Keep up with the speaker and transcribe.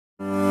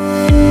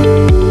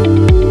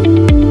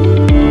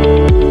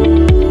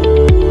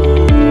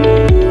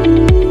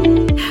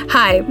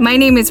My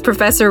name is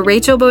Professor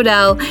Rachel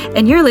Bodell,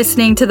 and you're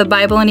listening to the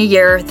Bible in a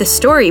Year, the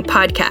Story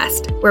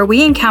podcast, where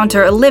we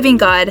encounter a living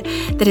God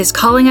that is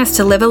calling us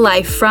to live a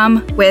life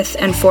from, with,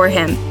 and for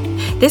Him.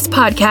 This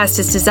podcast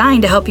is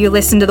designed to help you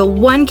listen to the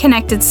one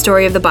connected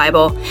story of the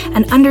Bible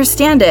and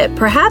understand it,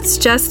 perhaps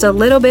just a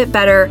little bit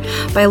better,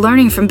 by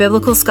learning from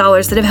biblical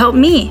scholars that have helped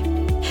me.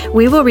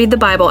 We will read the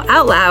Bible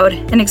out loud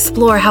and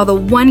explore how the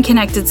one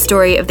connected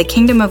story of the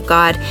kingdom of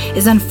God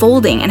is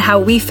unfolding and how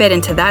we fit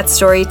into that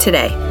story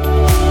today.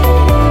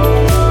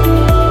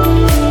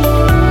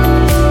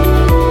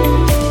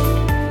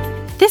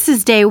 This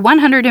is day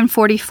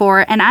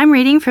 144, and I'm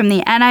reading from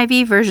the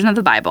NIV version of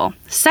the Bible,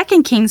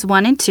 2 Kings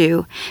 1 and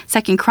 2,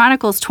 2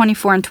 Chronicles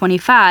 24 and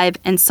 25,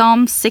 and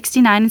Psalms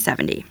 69 and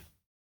 70.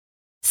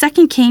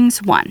 2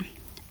 Kings 1.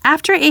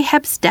 After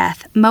Ahab's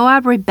death,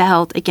 Moab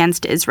rebelled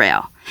against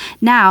Israel.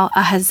 Now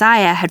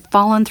Ahaziah had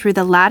fallen through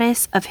the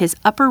lattice of his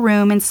upper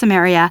room in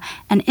Samaria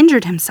and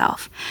injured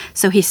himself.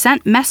 So he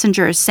sent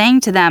messengers,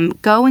 saying to them,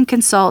 "Go and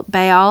consult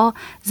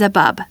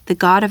Baal-zebub, the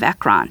god of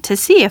Ekron, to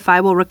see if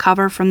I will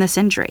recover from this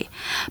injury."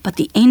 But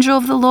the angel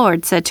of the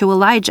Lord said to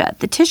Elijah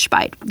the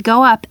Tishbite,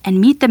 "Go up and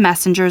meet the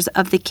messengers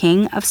of the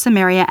king of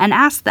Samaria and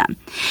ask them,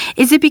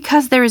 'Is it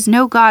because there is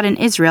no God in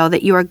Israel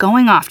that you are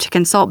going off to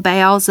consult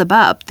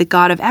Baal-zebub, the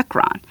god of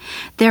Ekron?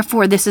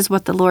 Therefore this is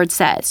what the Lord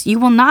says, you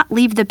will not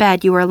leave the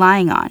bed you are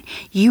lying on.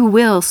 You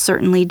will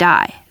certainly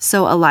die."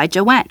 So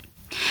Elijah went.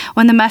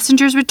 When the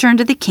messengers returned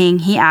to the king,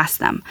 he asked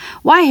them,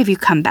 "Why have you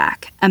come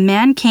back?" "A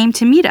man came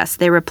to meet us,"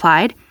 they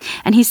replied,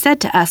 "and he said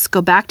to us,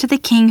 'Go back to the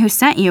king who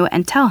sent you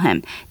and tell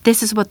him,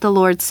 this is what the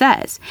Lord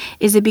says.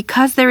 Is it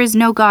because there is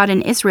no God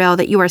in Israel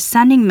that you are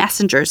sending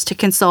messengers to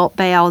consult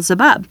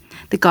Baal-zebub,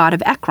 the god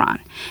of Ekron?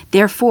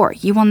 Therefore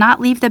you will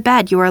not leave the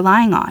bed you are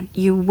lying on.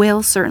 You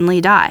will certainly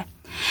die.'"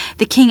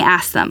 The king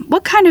asked them,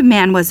 "What kind of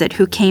man was it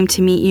who came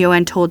to meet you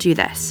and told you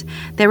this?"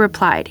 They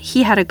replied,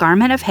 "He had a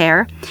garment of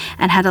hair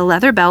and had a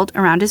leather belt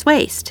around his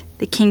waist."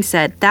 The king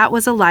said, "That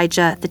was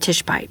Elijah the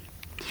Tishbite."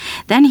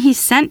 Then he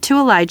sent to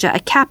Elijah a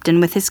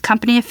captain with his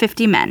company of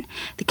 50 men.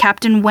 The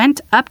captain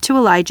went up to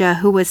Elijah,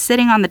 who was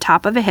sitting on the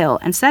top of a hill,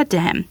 and said to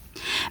him,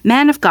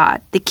 "Man of God,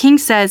 the king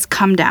says,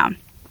 come down."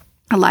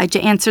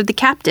 Elijah answered the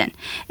captain,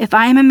 "If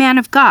I am a man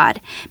of God,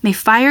 may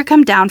fire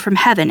come down from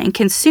heaven and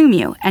consume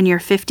you and your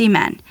 50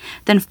 men."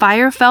 Then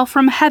fire fell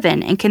from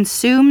heaven and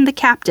consumed the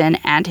captain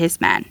and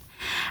his men.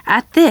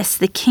 At this,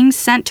 the king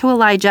sent to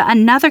Elijah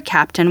another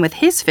captain with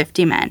his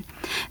 50 men.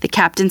 The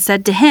captain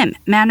said to him,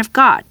 "Man of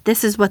God,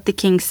 this is what the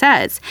king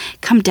says.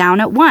 Come down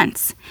at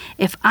once."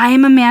 "If I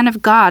am a man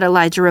of God,"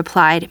 Elijah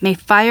replied, "may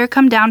fire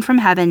come down from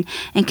heaven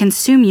and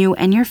consume you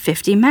and your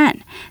 50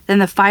 men." Then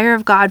the fire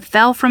of God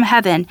fell from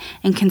heaven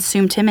and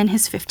consumed him and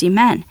his 50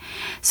 men.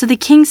 So the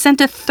king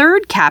sent a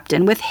third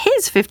captain with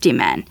his 50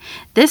 men.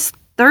 This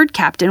third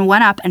captain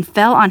went up and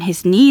fell on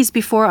his knees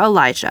before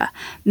Elijah.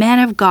 "Man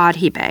of God,"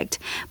 he begged,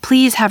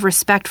 "please have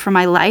respect for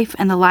my life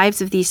and the lives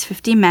of these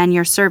 50 men,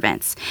 your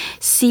servants.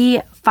 See,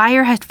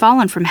 fire had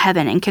fallen from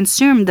heaven and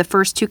consumed the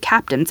first two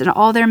captains and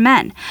all their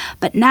men.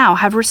 But now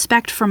have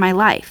respect for my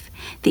life."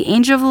 The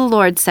angel of the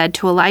Lord said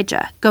to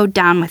Elijah, "Go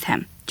down with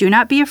him. Do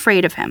not be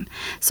afraid of him."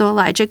 So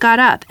Elijah got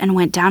up and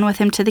went down with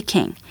him to the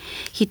king.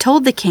 He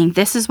told the king,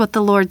 "This is what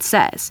the Lord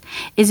says.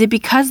 Is it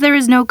because there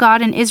is no God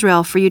in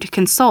Israel for you to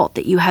consult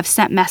that you have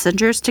sent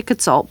messengers to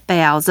consult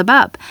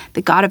Baal-zebub,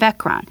 the god of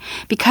Ekron?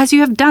 Because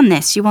you have done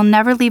this, you will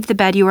never leave the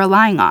bed you are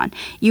lying on.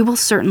 You will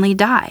certainly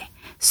die."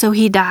 So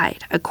he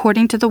died,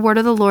 according to the word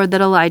of the Lord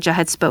that Elijah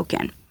had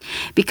spoken.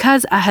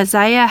 Because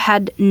Ahaziah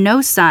had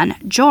no son,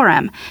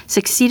 Joram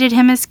succeeded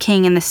him as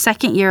king in the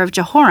 2nd year of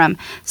Jehoram,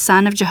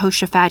 son of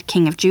Jehoshaphat,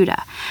 king of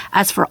Judah.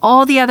 As for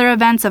all the other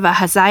events of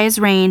Ahaziah's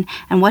reign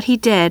and what he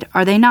did,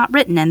 are they not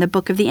written in the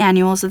book of the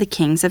annals of the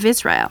kings of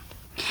Israel?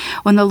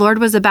 When the Lord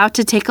was about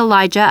to take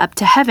Elijah up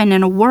to heaven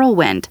in a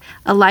whirlwind,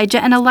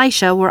 Elijah and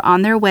Elisha were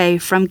on their way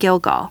from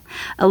Gilgal.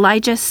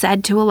 Elijah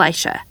said to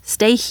Elisha,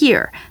 "Stay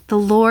here, the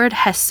Lord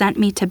has sent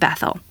me to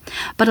Bethel."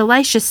 But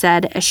Elisha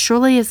said, "As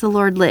surely as the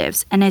Lord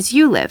lives, and as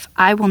you live,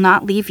 I will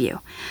not leave you."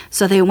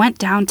 So they went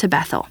down to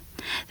Bethel.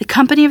 The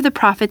company of the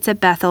prophets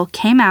at Bethel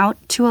came out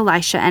to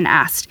Elisha and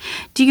asked,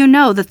 "Do you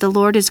know that the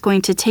Lord is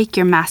going to take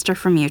your master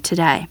from you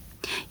today?"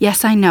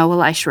 "Yes, I know,"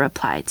 Elisha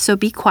replied, "so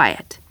be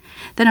quiet."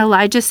 Then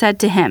Elijah said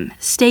to him,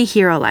 "Stay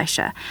here,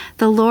 Elisha.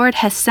 The Lord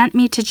has sent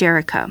me to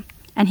Jericho."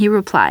 And he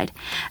replied,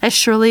 "As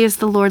surely as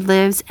the Lord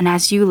lives and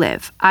as you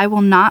live, I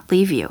will not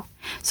leave you."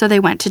 So they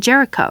went to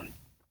Jericho.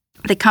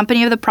 The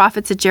company of the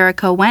prophets at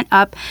Jericho went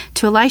up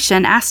to Elisha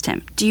and asked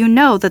him, "Do you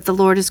know that the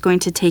Lord is going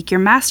to take your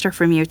master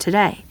from you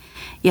today?"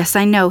 "Yes,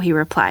 I know," he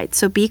replied,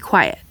 "so be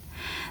quiet."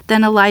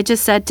 Then Elijah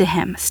said to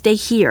him, "Stay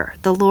here,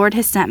 the Lord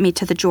has sent me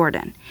to the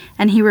Jordan."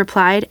 And he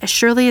replied, "As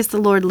surely as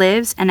the Lord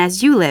lives and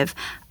as you live,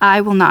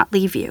 I will not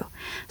leave you."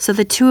 So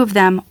the two of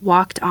them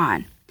walked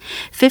on.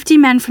 50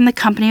 men from the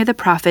company of the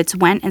prophets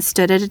went and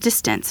stood at a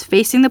distance,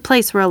 facing the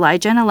place where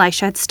Elijah and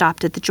Elisha had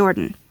stopped at the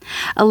Jordan.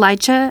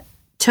 Elijah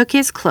took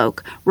his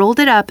cloak, rolled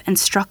it up, and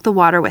struck the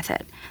water with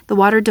it. The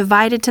water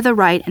divided to the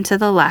right and to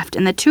the left,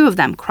 and the two of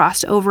them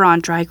crossed over on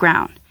dry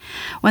ground.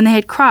 When they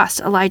had crossed,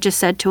 Elijah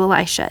said to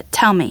Elisha,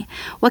 "Tell me,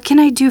 what can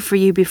I do for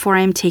you before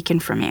I am taken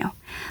from you?"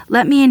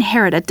 "Let me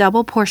inherit a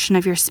double portion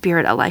of your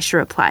spirit," Elisha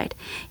replied.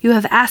 "You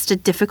have asked a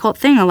difficult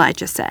thing,"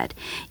 Elijah said.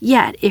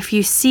 "Yet if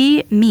you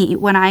see me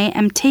when I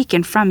am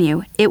taken from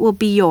you, it will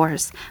be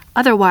yours.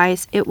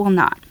 Otherwise, it will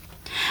not."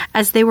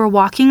 As they were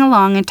walking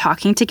along and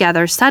talking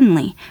together,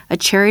 suddenly a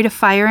chariot of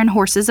fire and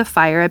horses of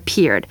fire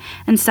appeared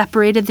and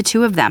separated the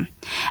two of them.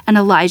 And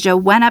Elijah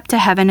went up to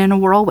heaven in a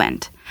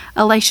whirlwind.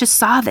 Elisha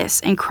saw this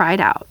and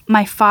cried out,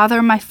 my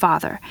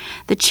father,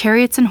 the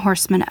chariots and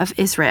horsemen of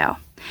Israel."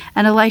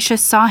 And Elisha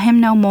saw him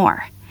no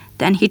more.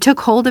 Then he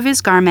took hold of his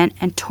garment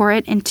and tore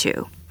it in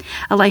two.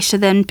 Elisha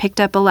then picked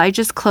up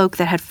Elijah's cloak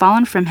that had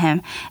fallen from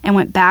him and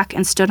went back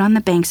and stood on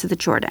the banks of the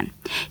Jordan.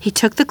 He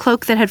took the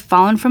cloak that had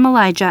fallen from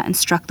Elijah and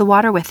struck the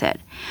water with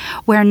it.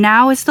 "Where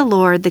now is the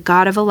Lord, the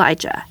God of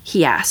Elijah?"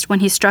 he asked.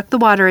 When he struck the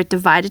water, it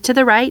divided to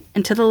the right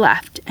and to the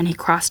left, and he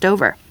crossed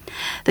over.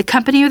 The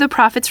company of the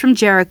prophets from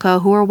Jericho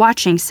who were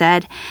watching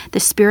said, "The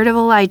spirit of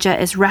Elijah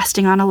is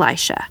resting on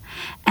Elisha."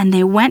 And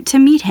they went to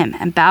meet him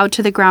and bowed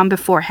to the ground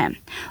before him.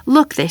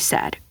 "Look," they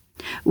said,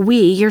 "we,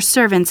 your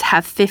servants,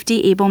 have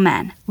 50 able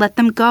men. Let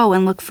them go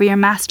and look for your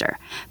master.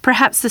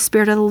 Perhaps the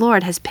Spirit of the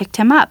Lord has picked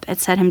him up and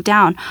set him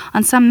down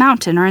on some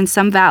mountain or in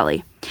some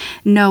valley."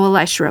 "No,"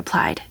 Elisha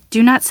replied,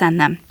 "do not send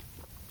them."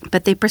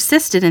 But they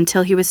persisted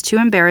until he was too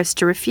embarrassed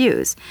to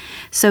refuse.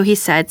 So he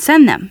said,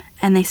 "Send them."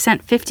 And they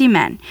sent 50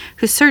 men,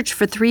 who searched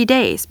for 3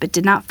 days, but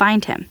did not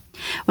find him.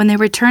 When they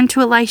returned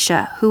to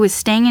Elisha, who was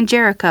staying in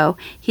Jericho,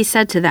 he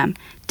said to them,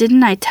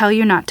 "Didn't I tell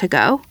you not to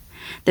go?"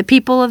 The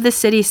people of the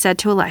city said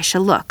to Elisha,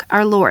 "Look,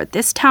 our lord,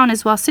 this town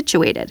is well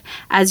situated,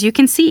 as you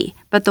can see,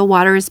 but the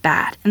water is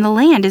bad, and the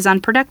land is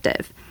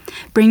unproductive."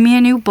 "Bring me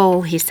a new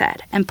bowl," he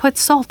said, "and put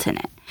salt in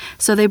it."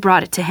 So they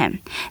brought it to him.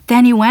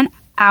 Then he went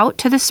out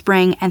to the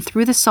spring and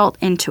threw the salt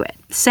into it,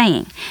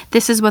 saying,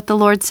 "This is what the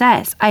Lord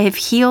says, I have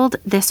healed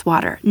this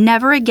water.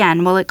 Never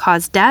again will it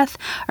cause death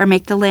or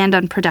make the land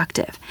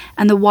unproductive."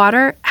 And the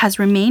water has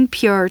remained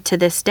pure to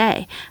this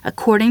day,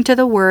 according to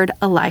the word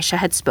Elisha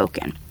had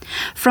spoken.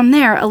 From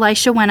there,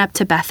 Elisha went up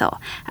to Bethel.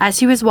 As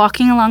he was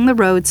walking along the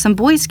road, some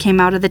boys came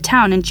out of the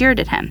town and jeered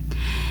at him.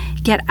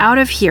 "Get out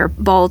of here,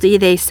 Baldy,"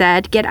 they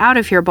said. "Get out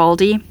of here,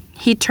 Baldy."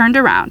 He turned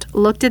around,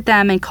 looked at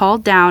them, and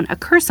called down a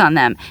curse on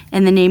them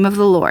in the name of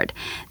the Lord.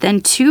 Then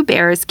 2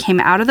 bears came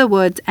out of the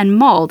woods and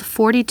mauled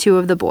 42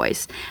 of the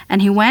boys.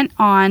 And he went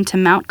on to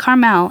Mount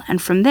Carmel, and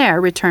from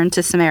there returned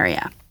to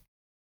Samaria.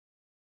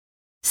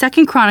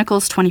 2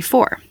 Chronicles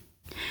 24.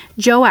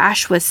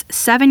 Joash was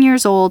 7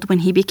 years old when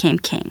he became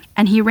king,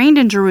 and he reigned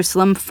in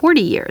Jerusalem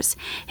 40 years.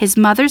 His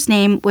mother's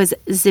name was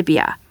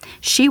Zibiah.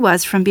 She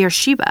was from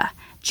Beersheba.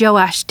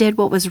 Joash did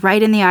what was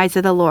right in the eyes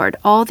of the Lord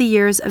all the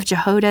years of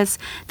Jehoiada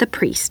the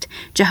priest.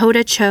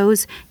 Jehoiada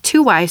chose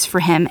 2 wives for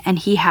him, and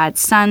he had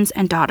sons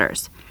and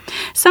daughters.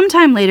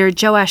 Sometime later,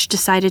 Joash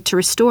decided to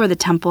restore the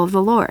temple of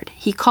the Lord.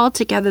 He called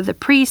together the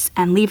priests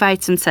and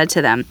Levites and said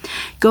to them,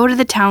 "Go to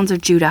the towns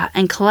of Judah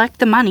and collect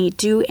the money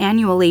due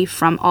annually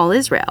from all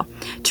Israel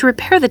to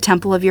repair the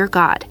temple of your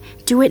God.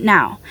 Do it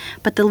now."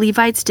 But the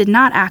Levites did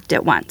not act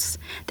at once.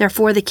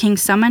 Therefore the king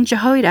summoned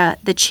Jehoiada,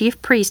 the chief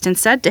priest, and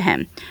said to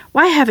him,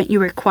 "Why haven't you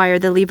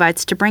required the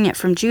Levites to bring it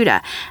from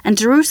Judah and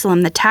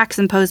Jerusalem the tax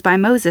imposed by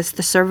Moses,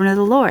 the servant of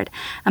the Lord,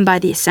 and by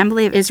the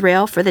assembly of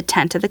Israel for the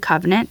tent of the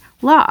covenant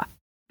law?"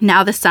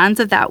 Now the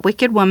sons of that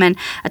wicked woman,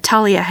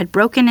 Athaliah, had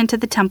broken into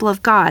the temple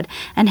of God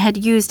and had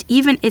used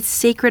even its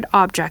sacred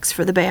objects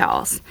for the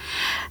Baals.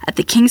 At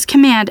the king's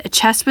command, a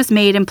chest was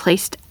made and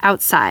placed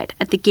outside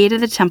at the gate of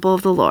the temple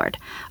of the Lord.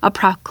 A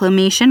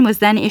proclamation was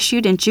then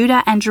issued in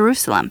Judah and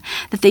Jerusalem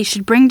that they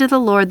should bring to the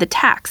Lord the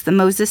tax that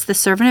Moses, the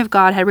servant of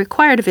God, had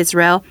required of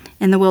Israel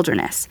in the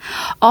wilderness.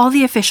 All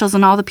the officials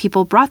and all the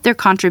people brought their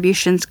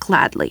contributions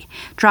gladly,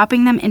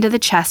 dropping them into the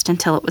chest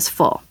until it was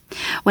full.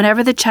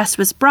 Whenever the chest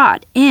was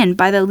brought in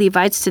by the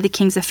Levites to the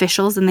king's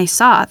officials and they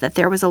saw that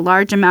there was a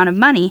large amount of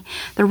money,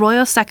 the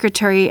royal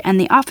secretary and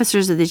the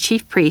officers of the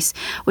chief priests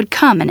would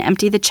come and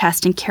empty the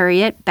chest and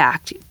carry it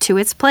back to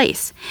its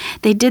place.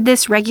 They did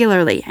this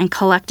regularly and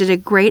collected a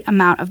great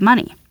amount of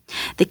money.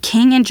 The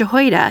king and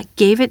Jehoiada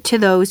gave it to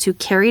those who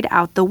carried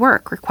out the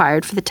work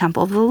required for the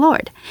temple of the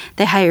Lord.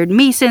 They hired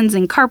masons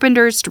and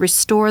carpenters to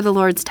restore the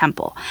Lord's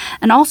temple,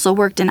 and also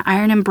worked in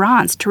iron and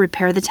bronze to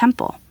repair the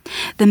temple.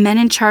 The men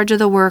in charge of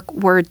the work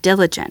were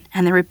diligent,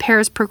 and the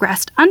repairs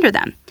progressed under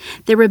them.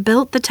 They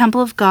rebuilt the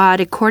temple of God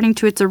according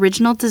to its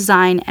original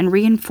design and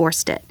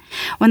reinforced it.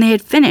 When they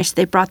had finished,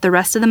 they brought the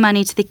rest of the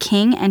money to the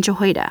king and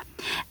Jehoiada,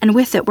 and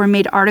with it were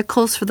made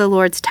articles for the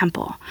Lord's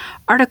temple,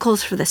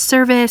 articles for the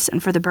service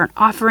and for the burnt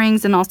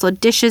offerings, and also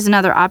dishes and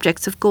other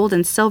objects of gold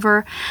and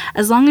silver.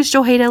 As long as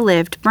Jehoiada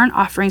lived, burnt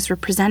offerings were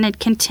presented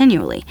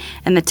continually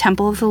in the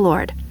temple of the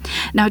Lord.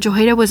 Now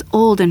Jehoiada was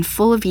old and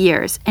full of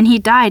years, and he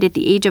died at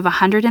the age of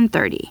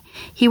 130.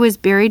 He was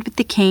buried with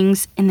the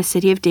kings in the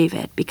city of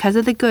David, because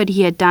of the good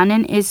he had done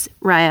in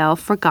Israel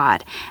for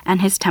God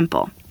and his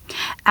temple.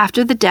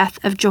 After the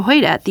death of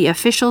Jehoiada, the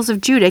officials of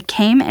Judah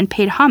came and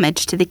paid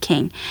homage to the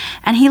king,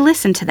 and he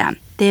listened to them.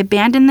 They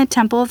abandoned the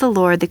temple of the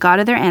Lord, the God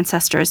of their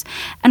ancestors,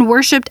 and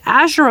worshipped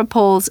Asherah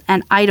poles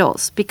and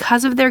idols.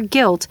 Because of their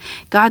guilt,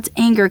 God's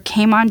anger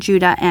came on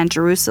Judah and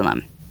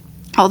Jerusalem.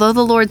 Although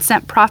the Lord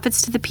sent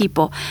prophets to the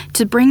people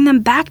to bring them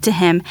back to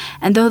him,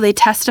 and though they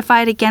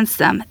testified against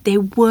them, they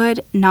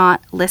would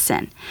not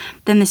listen.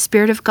 Then the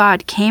Spirit of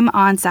God came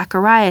on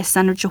Zechariah,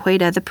 son of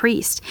Jehoiada the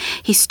priest.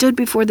 He stood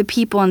before the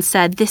people and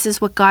said, "This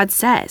is what God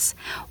says.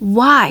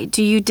 Why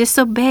do you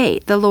disobey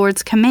the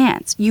Lord's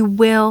commands? You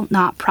will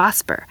not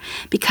prosper.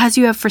 Because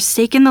you have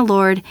forsaken the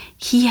Lord,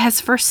 he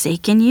has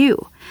forsaken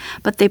you."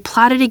 But they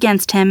plotted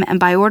against him, and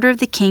by order of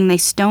the king they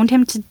stoned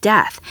him to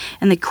death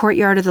in the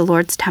courtyard of the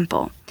Lord's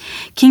temple.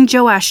 King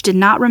Joash did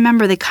not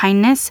remember the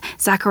kindness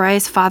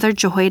Zechariah's father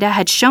Jehoiada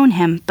had shown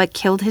him, but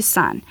killed his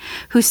son,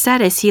 who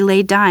said as he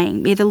lay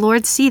dying, "May the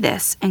Lord see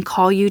this and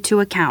call you to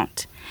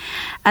account."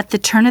 At the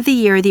turn of the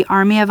year, the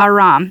army of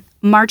Aram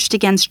marched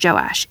against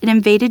Joash. It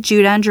invaded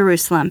Judah and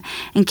Jerusalem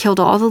and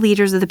killed all the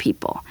leaders of the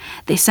people.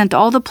 They sent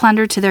all the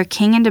plunder to their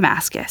king in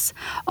Damascus.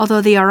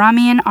 Although the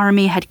Aramean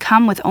army had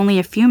come with only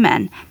a few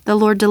men, the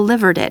Lord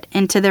delivered it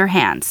into their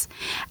hands,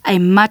 a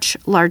much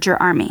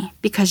larger army,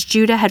 because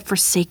Judah had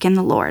forsaken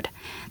the Lord,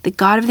 the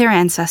God of their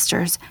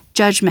ancestors.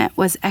 Judgment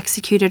was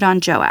executed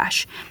on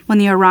Joash. When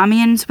the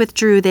Arameans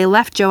withdrew, they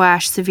left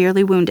Joash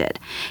severely wounded.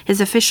 His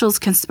officials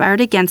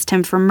conspired against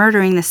him for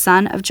murdering the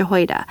son of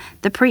Jehoiada,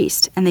 the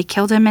priest, and they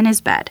killed him in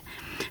his bed.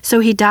 So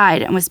he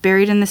died and was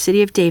buried in the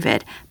city of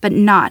David, but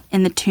not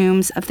in the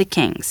tombs of the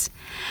kings.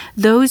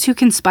 Those who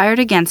conspired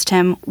against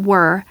him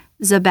were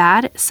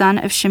Zabad, son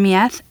of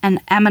Shimeath, an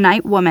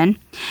Ammonite woman,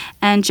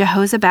 and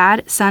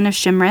Jehozabad, son of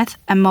Shimrith,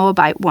 a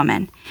Moabite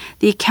woman.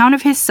 The account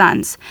of his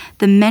sons,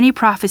 the many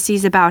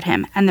prophecies about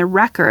him, and the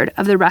record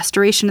of the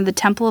restoration of the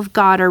temple of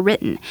God are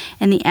written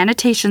in the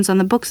annotations on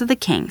the books of the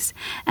kings,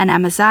 and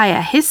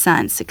Amaziah, his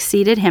son,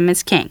 succeeded him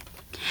as king.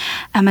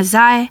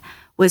 Amaziah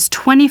was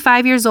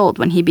 25 years old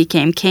when he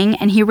became king,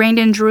 and he reigned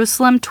in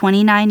Jerusalem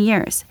 29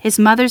 years. His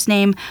mother's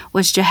name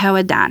was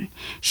Jehoaddan.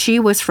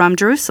 She was from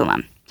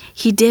Jerusalem.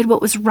 He did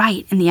what was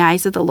right in the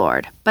eyes of the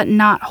Lord, but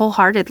not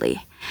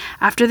wholeheartedly.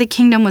 After the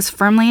kingdom was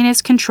firmly in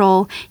his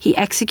control, he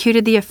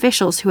executed the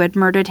officials who had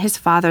murdered his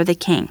father, the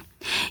king.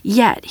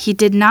 Yet he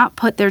did not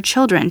put their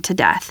children to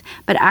death,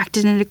 but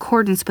acted in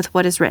accordance with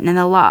what is written in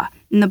the law,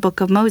 in the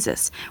book of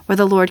Moses, where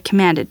the Lord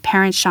commanded,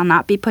 "Parents shall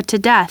not be put to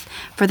death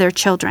for their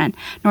children,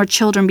 nor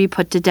children be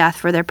put to death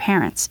for their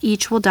parents.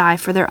 Each will die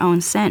for their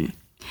own sin."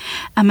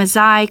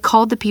 Amaziah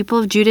called the people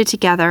of Judah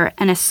together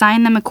and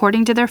assigned them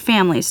according to their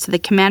families to the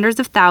commanders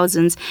of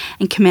thousands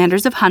and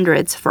commanders of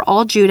hundreds for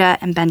all Judah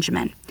and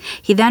Benjamin.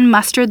 He then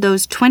mustered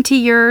those 20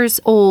 years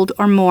old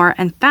or more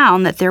and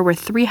found that there were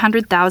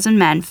 300,000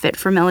 men fit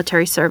for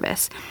military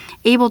service,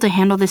 able to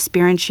handle the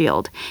spear and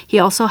shield. He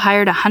also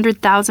hired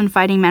 100,000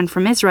 fighting men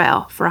from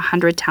Israel for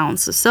 100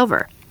 talents of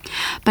silver.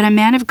 But a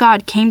man of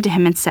God came to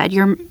him and said,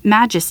 "Your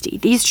Majesty,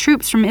 these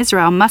troops from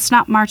Israel must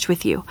not march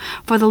with you,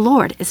 for the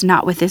Lord is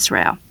not with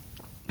Israel,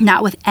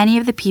 not with any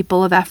of the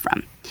people of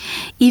Ephraim.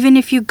 Even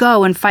if you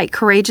go and fight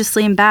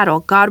courageously in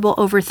battle, God will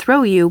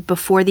overthrow you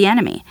before the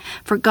enemy,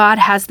 for God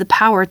has the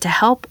power to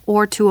help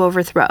or to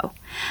overthrow."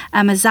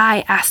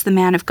 Amaziah asked the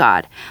man of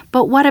God,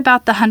 "But what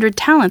about the 100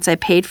 talents I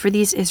paid for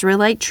these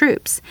Israelite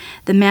troops?"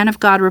 The man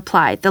of God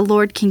replied, "The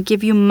Lord can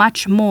give you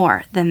much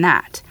more than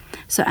that."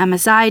 So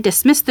Amaziah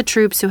dismissed the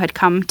troops who had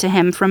come to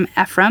him from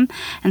Ephraim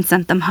and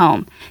sent them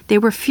home. They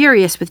were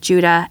furious with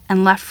Judah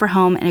and left for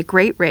home in a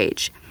great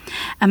rage.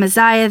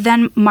 Amaziah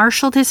then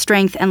marshaled his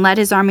strength and led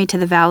his army to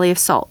the Valley of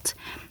Salt,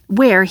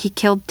 where he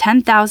killed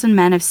 10,000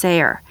 men of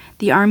Seir.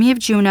 The army of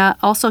Judah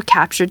also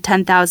captured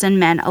 10,000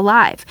 men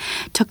alive,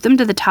 took them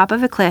to the top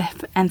of a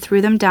cliff, and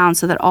threw them down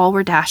so that all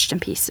were dashed in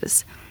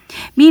pieces.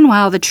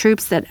 Meanwhile, the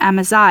troops that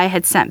Amaziah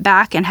had sent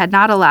back and had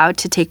not allowed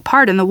to take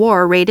part in the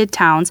war raided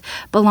towns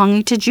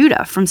belonging to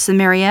Judah from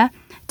Samaria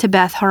to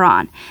Beth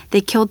Horon.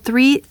 They killed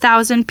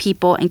 3,000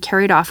 people and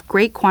carried off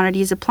great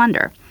quantities of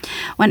plunder.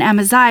 When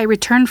Amaziah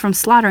returned from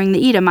slaughtering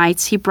the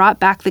Edomites, he brought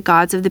back the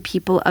gods of the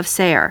people of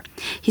Seir.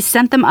 He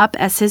sent them up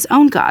as his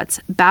own gods,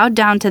 bowed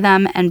down to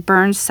them, and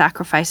burned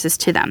sacrifices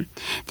to them.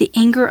 The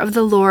anger of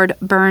the Lord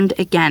burned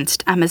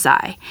against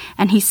Amaziah,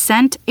 and he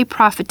sent a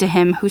prophet to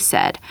him who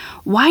said,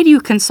 "Why do you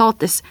consult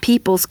this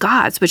people's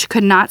gods, which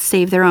could not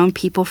save their own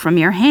people from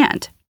your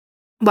hand?"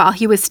 While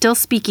he was still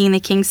speaking, the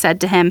king said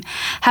to him,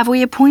 "Have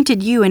we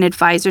appointed you an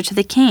advisor to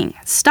the king?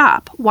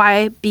 Stop.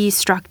 Why be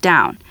struck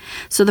down?"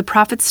 So the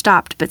prophet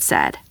stopped but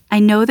said, "I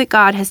know that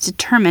God has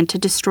determined to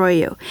destroy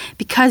you,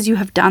 because you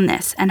have done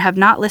this and have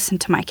not listened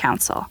to my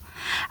counsel."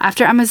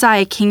 After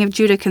Amaziah, king of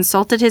Judah,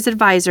 consulted his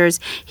advisors,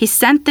 he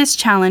sent this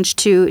challenge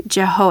to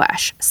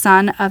Jehoash,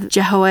 son of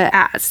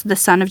Jehoahaz, the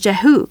son of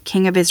Jehu,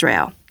 king of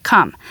Israel.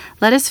 "Come,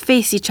 let us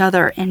face each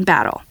other in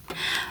battle."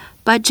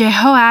 But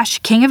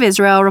Jehoash, king of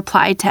Israel,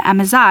 replied to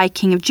Amaziah,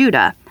 king of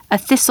Judah, "A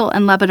thistle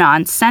in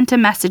Lebanon sent a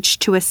message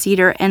to a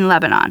cedar in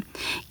Lebanon.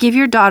 'Give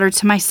your daughter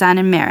to my son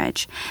in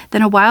marriage.'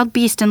 Then a wild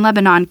beast in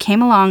Lebanon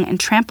came along and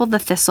trampled the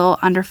thistle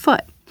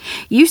underfoot.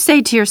 You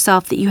say to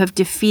yourself that you have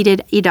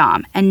defeated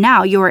Edom, and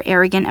now you are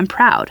arrogant and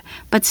proud.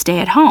 But stay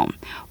at home.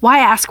 Why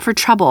ask for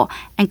trouble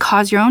and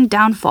cause your own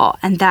downfall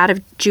and that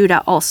of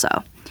Judah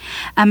also?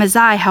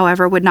 Amaziah,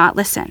 however, would not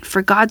listen,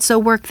 for God so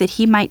worked that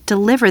he might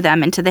deliver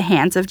them into the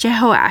hands of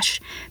Jehoash,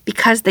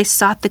 because they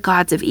sought the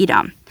gods of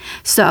Edom.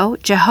 So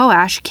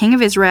Jehoash, king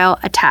of Israel,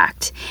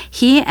 attacked.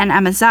 He and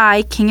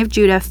Amaziah, king of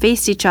Judah,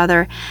 faced each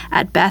other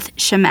at Beth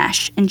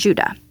Shemesh in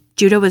Judah.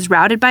 Judah was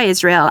routed by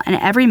Israel, and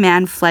every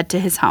man fled to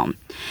his home.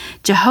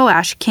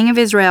 Jehoash, king of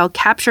Israel,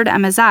 captured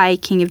Amaziah,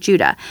 king of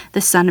Judah,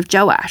 the son of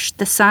Joash,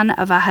 the son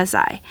of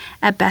Ahaziah,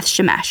 at Beth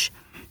Shemesh.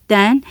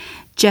 Then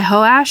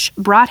Jehoash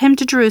brought him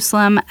to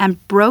Jerusalem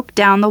and broke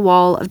down the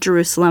wall of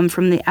Jerusalem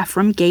from the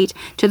Ephraim gate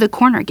to the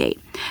corner gate,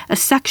 a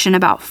section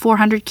about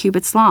 400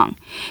 cubits long.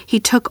 He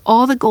took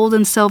all the gold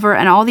and silver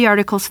and all the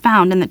articles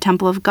found in the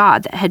temple of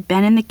God that had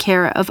been in the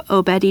care of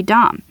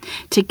Obed-Edom,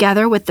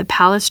 together with the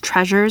palace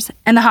treasures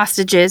and the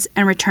hostages,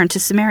 and returned to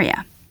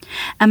Samaria.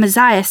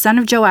 Amaziah, son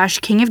of Joash,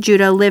 king of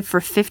Judah, lived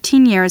for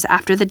 15 years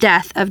after the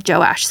death of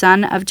Joash,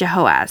 son of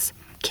Jehoaz,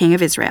 king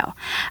of Israel.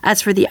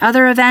 As for the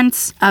other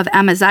events of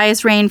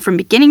Amaziah's reign from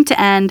beginning to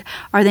end,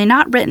 are they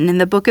not written in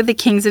the book of the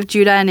kings of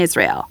Judah and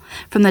Israel?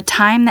 From the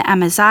time that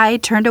Amaziah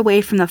turned away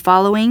from the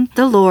following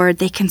the Lord,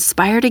 they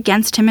conspired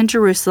against him in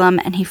Jerusalem,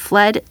 and he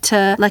fled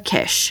to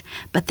Lachish.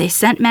 But they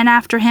sent men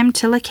after him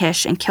to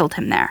Lachish and killed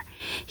him there.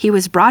 He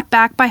was brought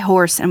back by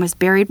horse and was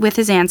buried with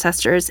his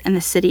ancestors in the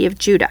city of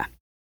Judah.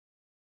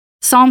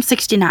 Psalm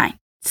 69.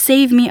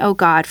 Save me, O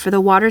God, for the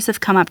waters have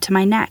come up to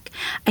my neck.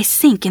 I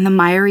sink in the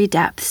miry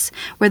depths,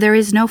 where there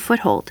is no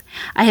foothold.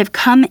 I have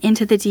come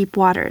into the deep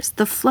waters.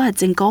 The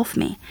floods engulf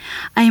me.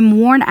 I am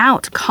worn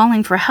out,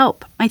 calling for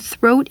help. My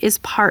throat is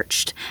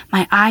parched.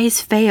 My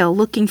eyes fail,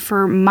 looking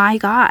for my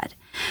God.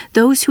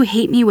 Those who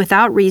hate me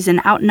without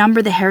reason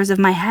outnumber the hairs of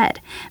my head.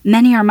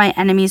 Many are my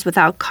enemies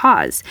without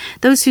cause,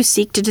 those who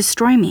seek to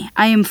destroy me.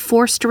 I am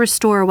forced to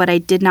restore what I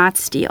did not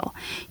steal.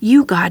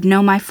 You, God,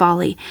 know my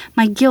folly.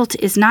 My guilt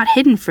is not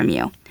hidden from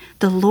you.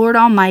 The Lord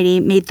Almighty,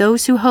 may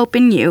those who hope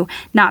in you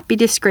not be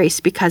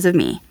disgraced because of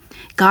me.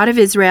 God of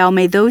Israel,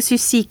 may those who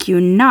seek you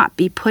not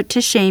be put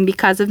to shame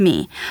because of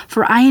me.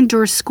 For I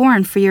endure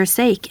scorn for your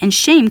sake, and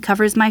shame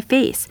covers my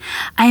face.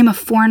 I am a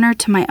foreigner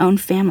to my own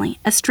family,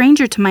 a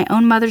stranger to my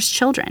own mother's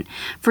children.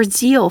 For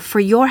zeal for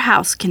your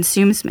house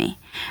consumes me,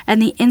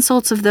 and the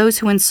insults of those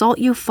who insult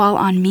you fall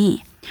on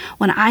me.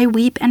 When I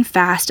weep and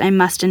fast, I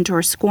must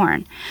endure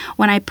scorn.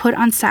 When I put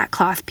on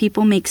sackcloth,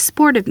 people make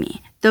sport of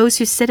me. Those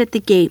who sit at the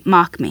gate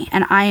mock me,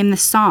 and I am the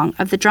song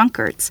of the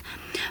drunkards.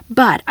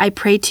 But I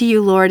pray to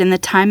you, Lord, in the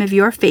time of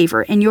your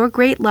favor. In your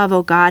great love,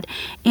 O God,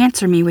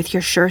 answer me with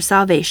your sure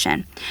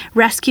salvation.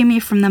 Rescue me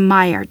from the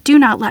mire. Do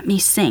not let me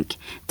sink.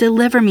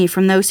 Deliver me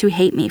from those who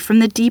hate me, from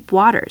the deep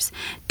waters.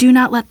 Do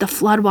not let the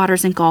flood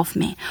waters engulf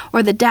me,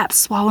 or the depths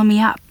swallow me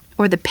up,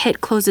 or the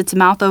pit close its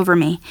mouth over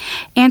me.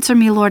 Answer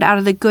me, Lord, out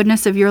of the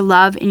goodness of your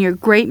love. In your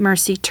great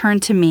mercy, turn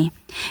to me.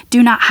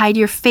 Do not hide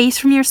your face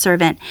from your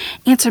servant.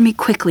 Answer me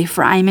quickly,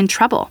 for I am in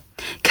trouble.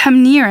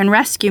 Come near and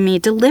rescue me.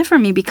 Deliver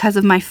me because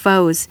of my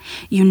foes.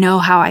 You know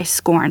how I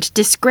scorned,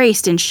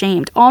 disgraced, and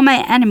shamed. All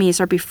my enemies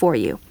are before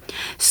you.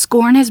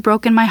 Scorn has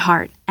broken my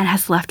heart and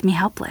has left me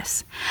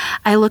helpless.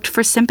 I looked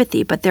for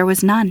sympathy, but there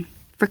was none.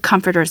 For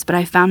comforters, but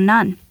I found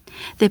none.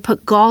 They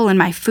put gall in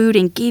my food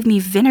and gave me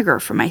vinegar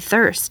for my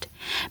thirst.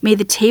 May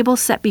the table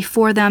set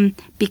before them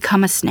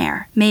become a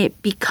snare. May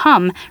it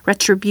become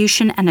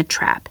retribution and a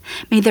trap.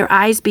 May their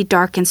eyes be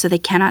darkened so they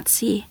cannot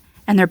see,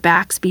 and their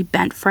backs be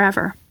bent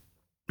forever.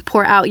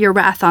 Pour out your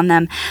wrath on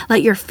them.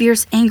 Let your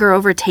fierce anger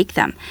overtake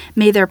them.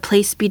 May their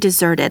place be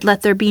deserted.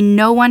 Let there be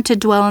no one to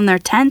dwell in their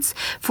tents,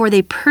 for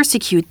they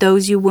persecute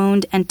those you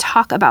wound and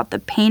talk about the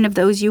pain of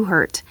those you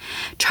hurt.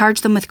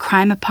 Charge them with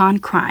crime upon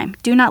crime.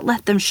 Do not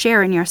let them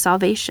share in your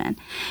salvation.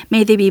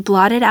 May they be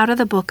blotted out of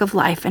the book of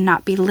life and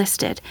not be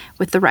listed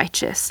with the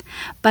righteous.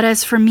 But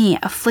as for me,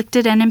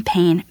 afflicted and in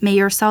pain, may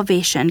your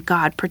salvation,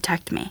 God,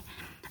 protect me.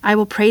 I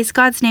will praise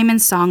God's name in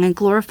song and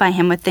glorify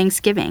him with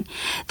thanksgiving.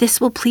 This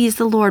will please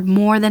the Lord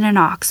more than an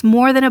ox,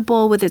 more than a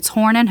bull with its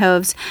horn and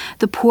hooves.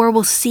 The poor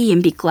will see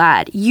and be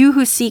glad. You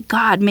who seek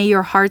God, may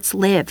your hearts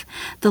live.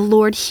 The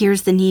Lord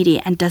hears the needy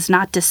and does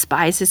not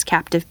despise his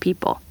captive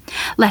people.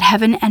 Let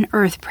heaven and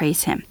earth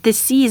praise him, the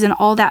seas and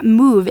all that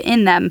move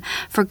in them,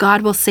 for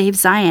God will save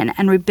Zion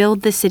and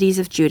rebuild the cities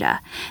of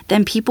Judah.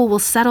 Then people will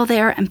settle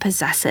there and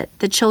possess it.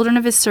 The children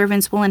of his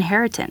servants will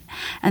inherit it,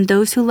 and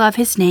those who love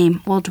his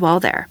name will dwell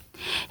there.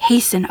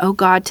 Hasten, O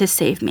God, to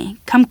save me.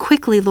 Come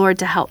quickly, Lord,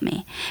 to help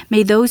me.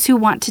 May those who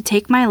want to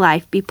take my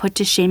life be put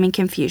to shame and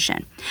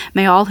confusion.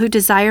 May all who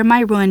desire my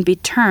ruin be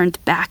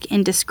turned back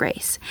in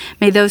disgrace.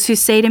 May those who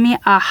say to me,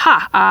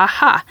 Aha,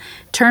 aha,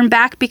 turn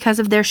back because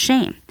of their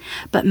shame.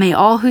 But may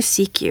all who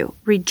seek you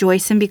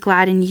rejoice and be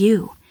glad in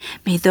you.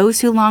 May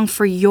those who long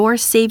for your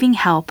saving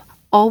help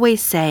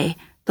always say,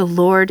 The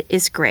Lord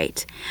is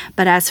great.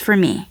 But as for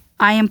me,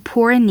 I am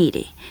poor and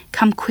needy.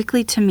 Come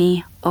quickly to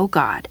me, O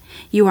God.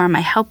 You are my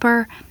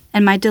helper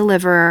and my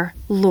deliverer.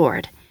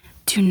 Lord,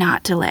 do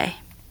not delay.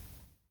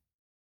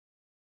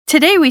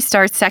 Today we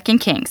start 2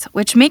 Kings,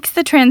 which makes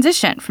the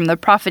transition from the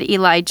prophet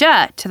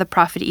Elijah to the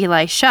prophet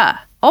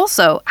Elisha.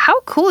 Also, how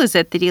cool is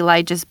it that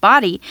Elijah's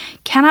body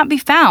cannot be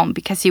found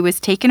because he was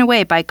taken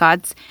away by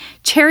God's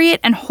chariot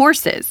and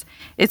horses?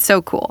 It's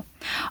so cool.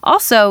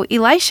 Also,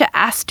 Elisha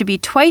asked to be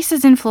twice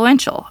as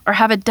influential or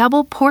have a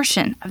double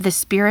portion of the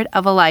spirit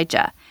of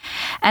Elijah.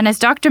 And as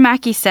Dr.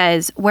 Mackey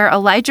says, where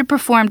Elijah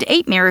performed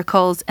 8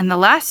 miracles in the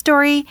last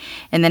story,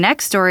 in the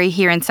next story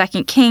here in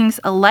 2 Kings,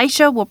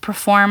 Elisha will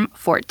perform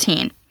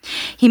 14.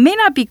 He may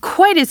not be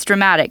quite as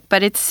dramatic,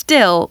 but it's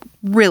still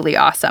really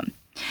awesome.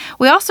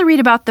 We also read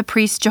about the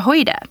priest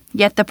Jehoiada,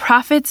 yet the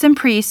prophets and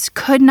priests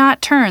could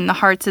not turn the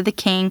hearts of the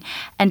king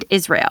and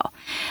Israel.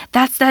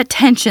 That's that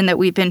tension that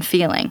we've been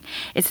feeling.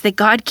 It's that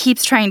God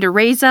keeps trying to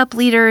raise up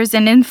leaders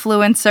and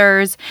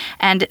influencers,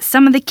 and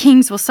some of the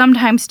kings will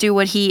sometimes do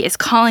what he is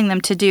calling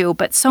them to do,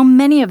 but so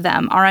many of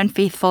them are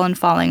unfaithful and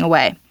falling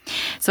away.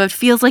 So it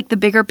feels like the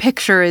bigger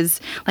picture is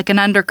like an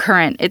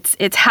undercurrent.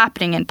 It's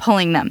happening and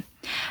pulling them.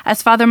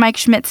 As Father Mike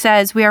Schmitz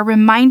says, we are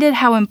reminded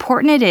how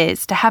important it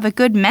is to have a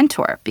good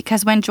mentor,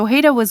 because when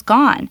Jehoiada was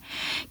gone,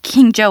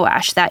 King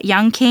Joash, that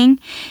young king,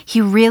 he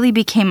really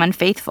became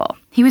unfaithful.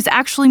 He was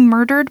actually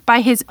murdered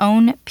by his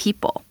own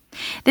people.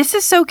 This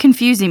is so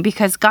confusing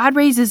because God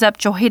raises up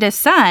Jehoiada's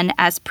son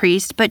as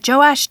priest, but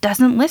Joash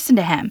doesn't listen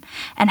to him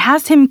and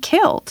has him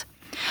killed.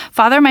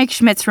 Father Mike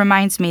Schmitz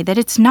reminds me that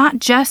it's not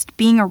just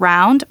being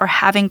around or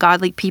having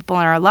godly people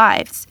in our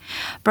lives,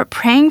 but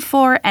praying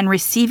for and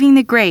receiving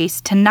the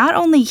grace to not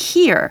only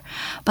hear,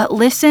 but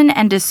listen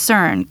and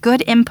discern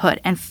good input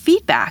and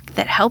feedback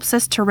that helps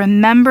us to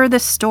remember the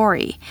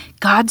story,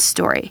 God's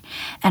story,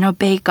 and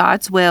obey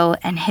God's will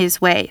and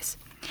his ways.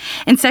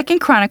 In 2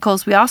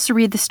 Chronicles, we also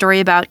read the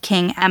story about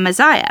King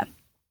Amaziah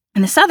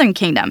in the southern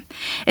kingdom.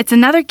 It's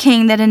another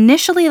king that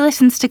initially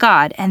listens to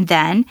God, and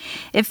then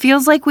it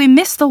feels like we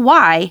miss the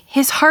why.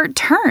 His heart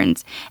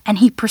turns, and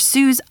he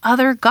pursues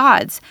other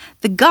gods,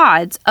 the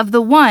gods of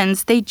the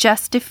ones they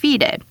just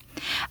defeated.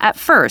 At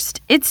first,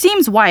 it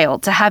seems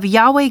wild to have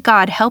Yahweh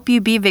God help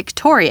you be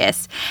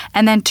victorious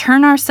and then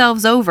turn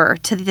ourselves over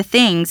to the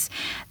things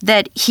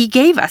that he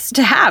gave us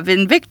to have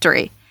in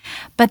victory.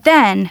 But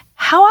then,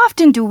 how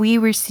often do we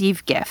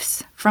receive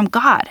gifts from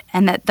God,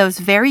 and that those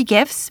very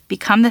gifts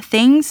become the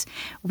things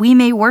we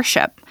may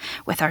worship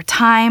with our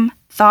time,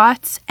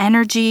 thoughts,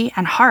 energy,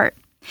 and heart?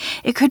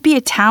 It could be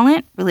a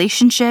talent,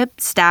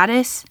 relationship,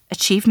 status,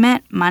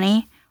 achievement,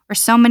 money, or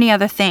so many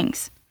other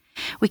things.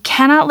 We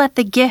cannot let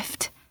the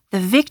gift, the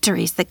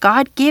victories that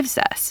God gives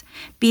us,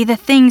 be the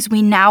things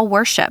we now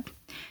worship.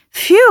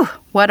 Phew,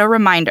 what a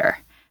reminder.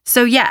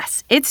 So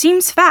yes, it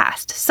seems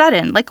fast,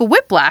 sudden, like a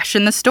whiplash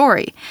in the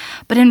story.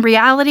 But in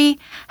reality,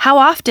 how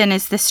often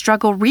is this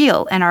struggle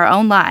real in our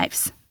own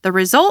lives? The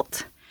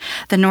result?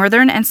 The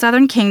northern and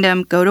southern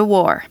kingdom go to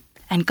war,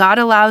 and God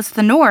allows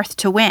the north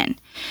to win,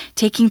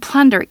 taking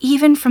plunder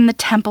even from the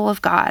temple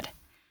of God.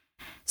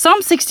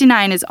 Psalm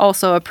 69 is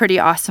also a pretty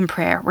awesome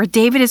prayer where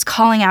David is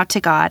calling out to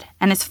God,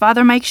 and as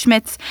Father Mike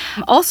Schmitz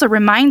also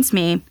reminds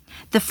me,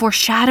 the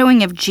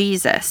foreshadowing of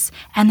Jesus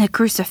and the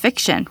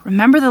crucifixion.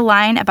 Remember the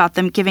line about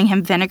them giving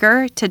him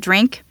vinegar to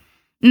drink?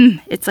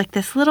 It's like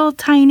this little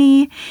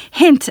tiny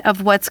hint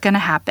of what's going to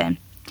happen.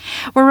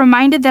 We're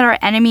reminded that our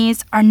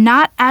enemies are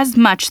not as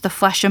much the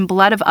flesh and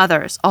blood of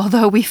others,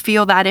 although we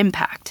feel that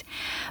impact.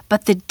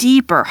 But the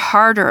deeper,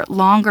 harder,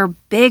 longer,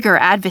 bigger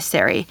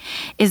adversary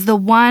is the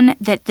one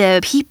that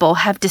the people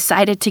have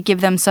decided to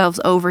give themselves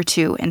over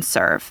to and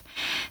serve.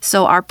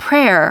 So our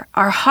prayer,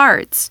 our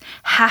hearts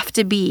have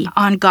to be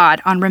on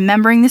God, on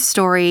remembering the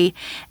story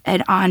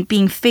and on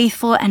being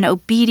faithful and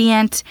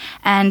obedient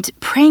and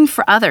praying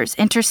for others,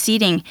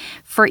 interceding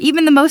for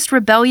even the most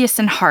rebellious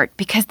in heart,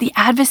 because the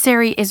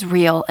adversary is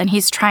real and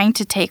he's trying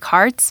to take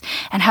hearts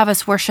and have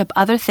us worship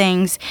other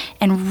things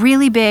in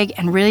really big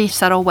and really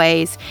subtle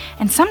ways.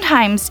 And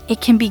sometimes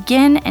it can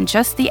begin in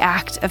just the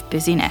act of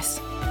busyness.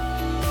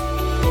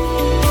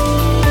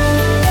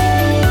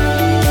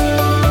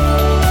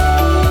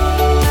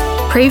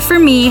 Pray for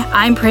me,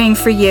 I'm praying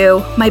for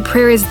you. My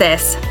prayer is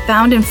this,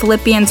 found in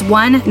Philippians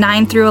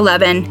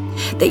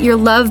 1:9-11, that your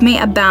love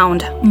may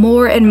abound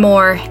more and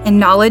more in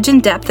knowledge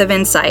and depth of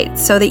insight,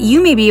 so that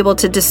you may be able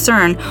to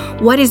discern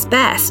what is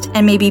best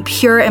and may be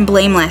pure and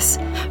blameless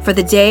for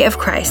the day of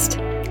Christ,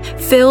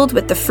 filled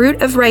with the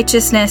fruit of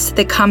righteousness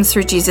that comes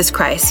through Jesus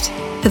Christ,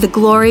 to the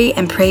glory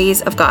and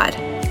praise of God.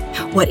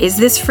 What is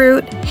this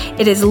fruit?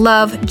 It is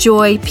love,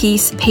 joy,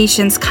 peace,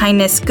 patience,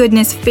 kindness,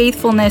 goodness,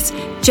 faithfulness,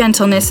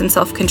 gentleness, and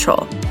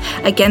self-control.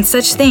 Against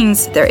such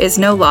things there is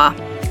no law.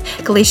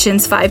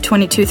 Galatians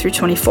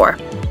 5:22-24.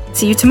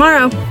 See you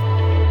tomorrow.